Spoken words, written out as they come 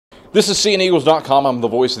This is CNEagles.com. I'm the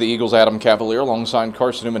voice of the Eagles Adam Cavalier alongside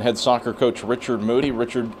Carson-Newman head soccer coach Richard Moodie.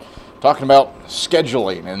 Richard, talking about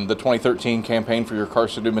scheduling and the 2013 campaign for your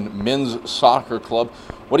Carson-Newman men's soccer club.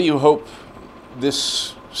 What do you hope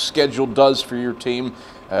this schedule does for your team,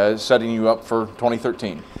 setting you up for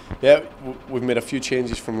 2013? Yeah, we've made a few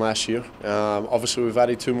changes from last year. Obviously, we've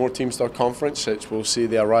added 2 more teams to our conference, which we'll see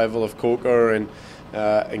the arrival of Coker and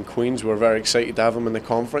Queens. We're very excited to have them in the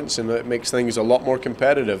conference, and it makes things a lot more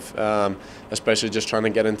competitive, especially just trying to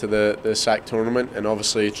get into the SAC tournament and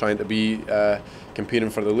obviously trying to be competing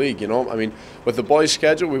for the league. You know, I mean, with the boys'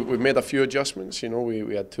 schedule, we've made a few adjustments. You know,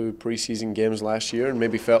 we had 2 preseason games last year and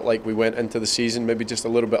maybe felt like we went into the season maybe just a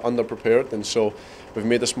little bit underprepared, and so we've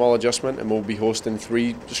made a small adjustment, and we'll be hosting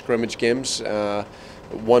 3 scrimmage games.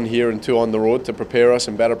 1 here and 2 on the road to prepare us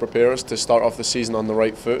and better prepare us to start off the season on the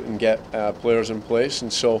right foot and get players in place.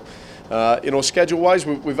 And so, you know, schedule-wise,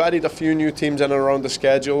 we've added a few new teams in and around the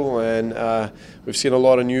schedule, and we've seen a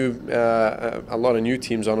lot of new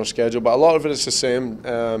teams on our schedule. But a lot of it is the same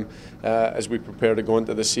as we prepare to go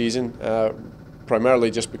into the season.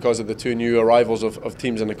 Primarily just because of the 2 new arrivals of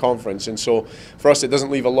teams in the conference. And so for us, it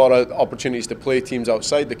doesn't leave a lot of opportunities to play teams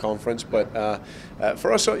outside the conference, but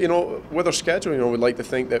for us, you know, with our schedule, you know, we'd like to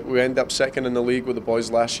think that we end up second in the league with the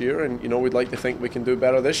boys last year, and, you know, we'd like to think we can do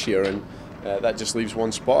better this year, and that just leaves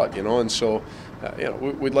 1 spot, you know. And so you know,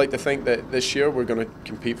 we'd like to think that this year we're going to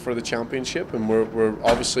compete for the championship, and we're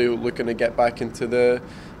obviously looking to get back into the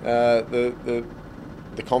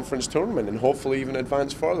conference tournament and hopefully even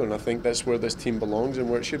advance further, and I think that's where this team belongs and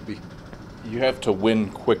where it should be. You have to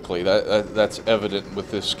win quickly. That's evident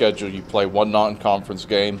with this schedule. You play 1 non-conference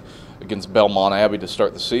game against Belmont Abbey to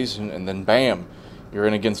start the season, and then bam, you're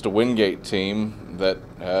in against a Wingate team that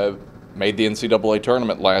made the NCAA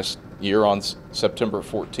tournament last year on September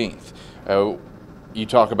 14th. You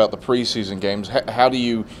talk about the preseason games. How do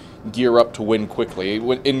you gear up to win quickly?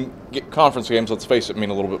 In conference games, let's face it,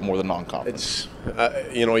 mean a little bit more than non-conference.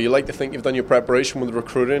 It's, you know, you like to think you've done your preparation with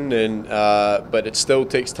recruiting, and but it still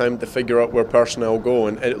takes time to figure out where personnel go.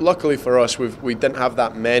 And luckily for us, we didn't have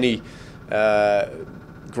that many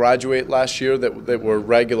graduate last year that were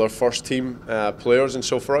regular first team players, and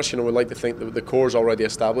so for us, you know, we like to think that the core is already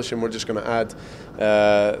established, and we're just going to add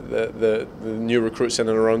the new recruits in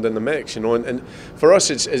and around in the mix, you know. And for us,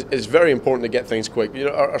 it's very important to get things quick. You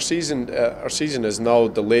know, our season is now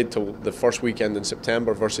delayed till the first weekend in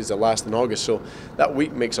September versus the last in August, so that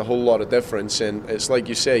week makes a whole lot of difference. And it's like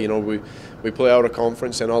you say, you know, we play out of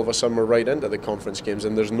conference, and all of a sudden we're right into the conference games,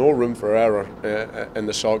 and there's no room for error in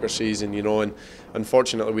the soccer season, you know. And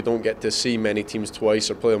unfortunately, we don't get to see many teams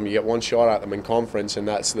twice or play them. You get 1 shot at them in conference, and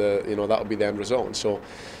that's that'll be the end result. And so,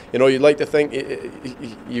 you know, you'd like to think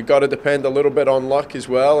you've got to depend a little bit on luck as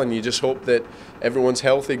well, and you just hope that everyone's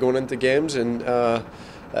healthy going into games, and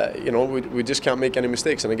you know, we just can't make any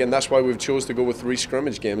mistakes. And again, that's why we've chose to go with 3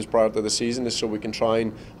 scrimmage games prior to the season, is so we can try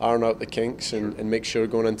and iron out the kinks and make sure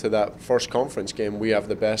going into that first conference game we have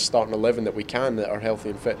the best starting 11 that we can that are healthy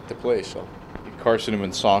and fit to play. So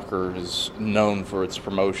Carson-Newman soccer is known for its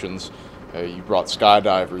promotions. You brought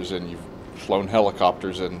skydivers and you've flown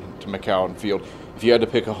helicopters into McCowan Field. If you had to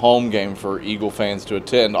pick a home game for Eagle fans to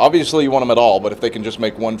attend, obviously you want them at all, but if they can just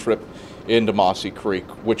make 1 trip into Mossy Creek,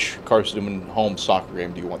 which Carson-Newman home soccer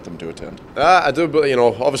game do you want them to attend? I do, but, you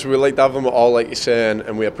know, obviously we like to have them all, like you say,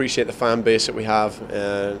 and we appreciate the fan base that we have,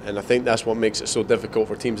 and I think that's what makes it so difficult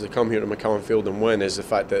for teams to come here to McCowan Field and win, is the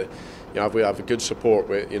fact that, you know, we have a good support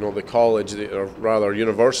with, you know, the college, or rather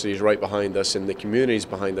university is right behind us, and the community is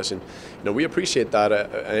behind us, and, you know, we appreciate that.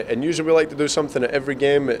 And usually we like to do something at every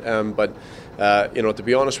game, but you know, to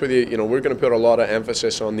be honest with you, you know, we're going to put a lot of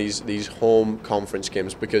emphasis on these home conference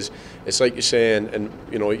games, because it's like you say, and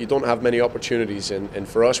you know, you don't have many opportunities, and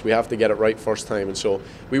for us, we have to get it right first time, and so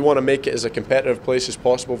we want to make it as a competitive place as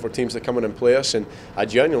possible for teams to come in and play us. And I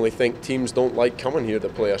genuinely think teams don't like coming here to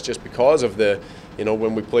play us just because of the, you know,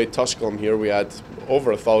 when we played Tusculum here, we had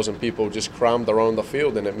over 1,000 people just crammed around the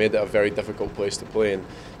field, and it made it a very difficult place to play. And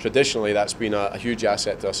traditionally, that's been a huge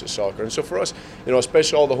asset to us at soccer. And so for us, you know,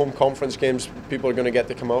 especially all the home conference games, people are going to get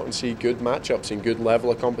to come out and see good matchups and good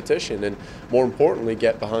level of competition, and more importantly,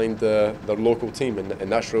 get behind their local team,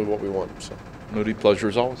 and that's really what we want. So, Moodie, pleasure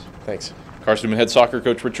as always. Thanks. Carson-Newman head soccer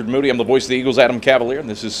coach Richard Moodie. I'm the voice of the Eagles Adam Cavalier, and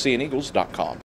this is CNEagles.com.